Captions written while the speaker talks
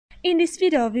In this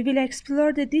video, we will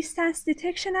explore the distance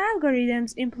detection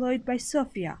algorithms employed by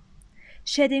Sophia,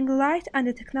 shedding light on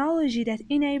the technology that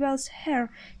enables her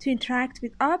to interact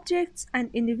with objects and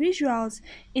individuals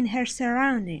in her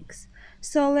surroundings.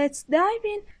 So let's dive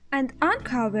in and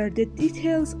uncover the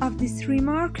details of this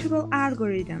remarkable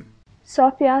algorithm.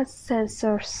 Sophia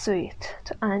Sensor Suite.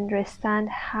 To understand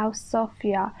how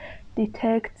Sophia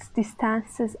detects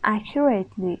distances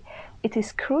accurately, it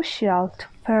is crucial to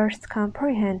first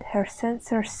comprehend her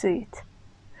sensor suite.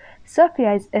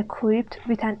 Sophia is equipped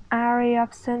with an array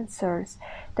of sensors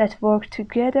that work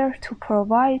together to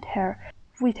provide her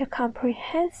with a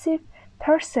comprehensive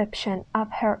perception of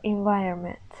her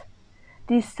environment.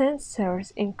 These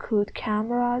sensors include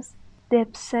cameras,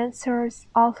 depth sensors,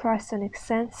 ultrasonic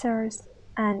sensors,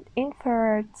 and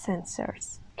infrared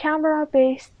sensors.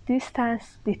 Camera-based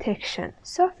distance detection.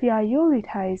 Sophia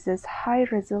utilizes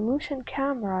high-resolution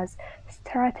cameras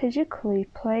strategically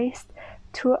placed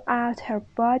throughout her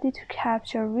body to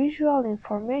capture visual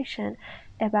information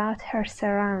about her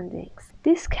surroundings.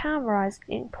 These cameras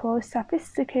employ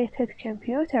sophisticated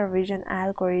computer vision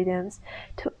algorithms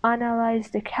to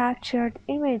analyze the captured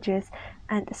images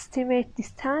and estimate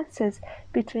distances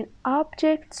between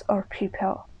objects or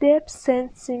people. Depth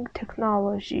sensing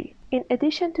technology. In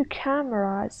addition to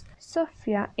cameras,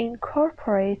 Sophia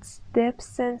incorporates depth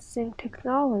sensing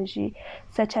technology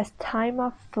such as time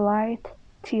of flight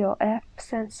 (TOF)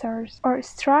 sensors or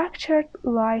structured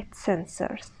light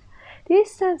sensors.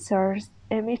 These sensors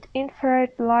emit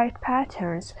infrared light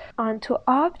patterns onto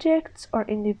objects or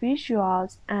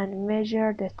individuals and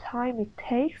measure the time it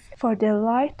takes for the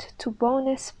light to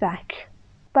bounce back.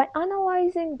 By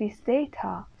analyzing this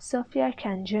data, Sophia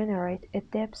can generate a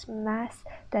depth mass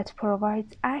that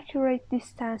provides accurate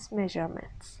distance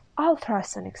measurements.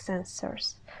 Ultrasonic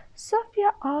sensors.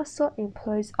 Sophia also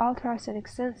employs ultrasonic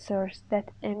sensors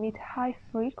that emit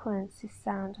high-frequency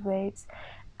sound waves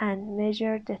and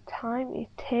measure the time it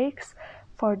takes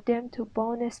for them to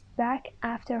bounce back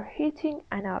after hitting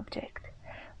an object.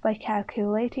 By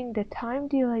calculating the time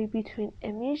delay between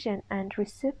emission and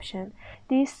reception,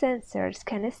 these sensors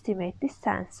can estimate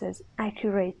distances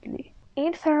accurately.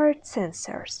 Infrared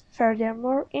sensors.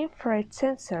 Furthermore, infrared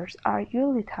sensors are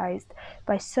utilized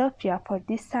by Sophia for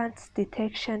distance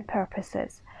detection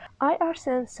purposes. IR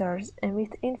sensors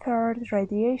emit infrared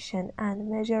radiation and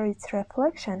measure its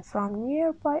reflection from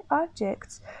nearby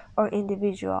objects or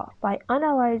individuals. By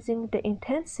analyzing the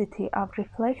intensity of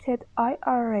reflected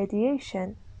IR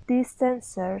radiation, these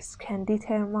sensors can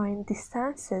determine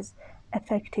distances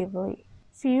effectively.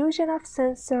 Fusion of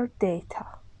sensor data.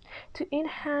 To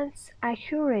enhance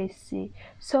accuracy,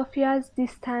 Sophia's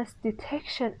distance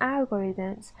detection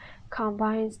algorithms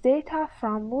combines data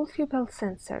from multiple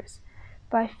sensors.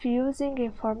 By fusing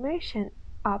information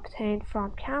obtained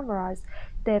from cameras,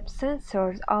 depth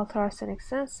sensors, ultrasonic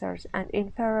sensors, and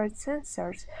infrared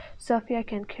sensors, Sophia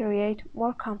can create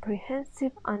more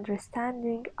comprehensive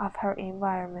understanding of her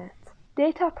environment.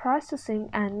 Data processing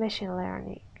and machine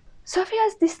learning.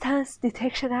 Sophia's distance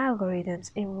detection algorithms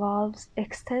involves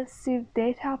extensive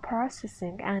data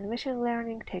processing and machine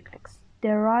learning techniques.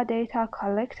 The raw data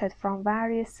collected from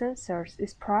various sensors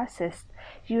is processed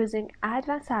using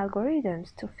advanced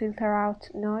algorithms to filter out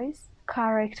noise,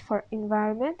 correct for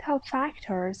environmental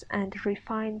factors, and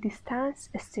refine distance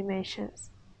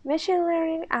estimations. Machine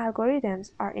learning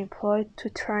algorithms are employed to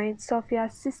train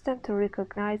Sophia's system to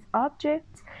recognize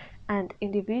objects and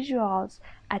individuals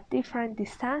at different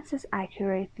distances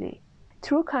accurately.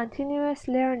 Through continuous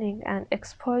learning and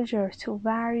exposure to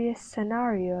various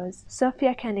scenarios,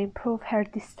 Sophia can improve her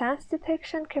distance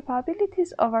detection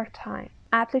capabilities over time.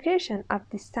 Application of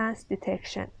distance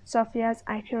detection. Sophia's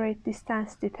accurate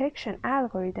distance detection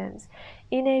algorithms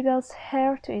enables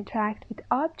her to interact with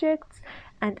objects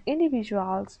and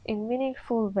individuals in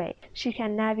meaningful ways. She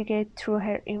can navigate through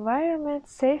her environment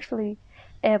safely,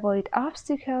 avoid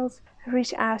obstacles,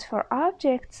 reach out for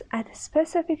objects at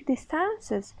specific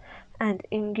distances, and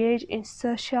engage in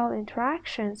social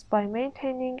interactions by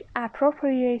maintaining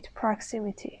appropriate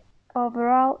proximity.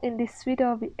 Overall, in this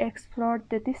video we explored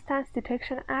the distance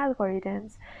detection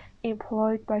algorithms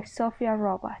employed by Sophia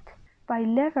Robot. By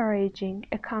leveraging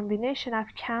a combination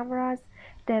of cameras,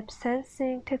 depth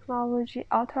sensing technology,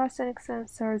 ultrasonic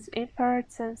sensors, infrared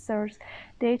sensors,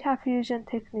 data fusion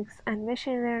techniques, and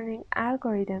machine learning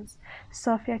algorithms,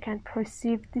 Sophia can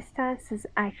perceive distances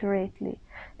accurately.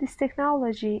 This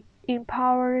technology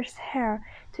empowers her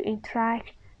to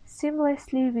interact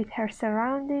seamlessly with her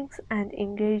surroundings and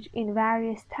engage in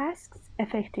various tasks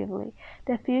effectively.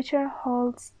 The future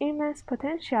holds immense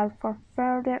potential for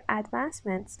further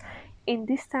advancements in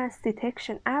distance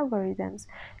detection algorithms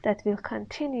that will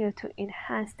continue to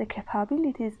enhance the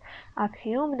capabilities of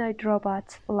humanoid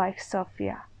robots like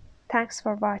Sophia. Thanks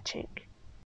for watching.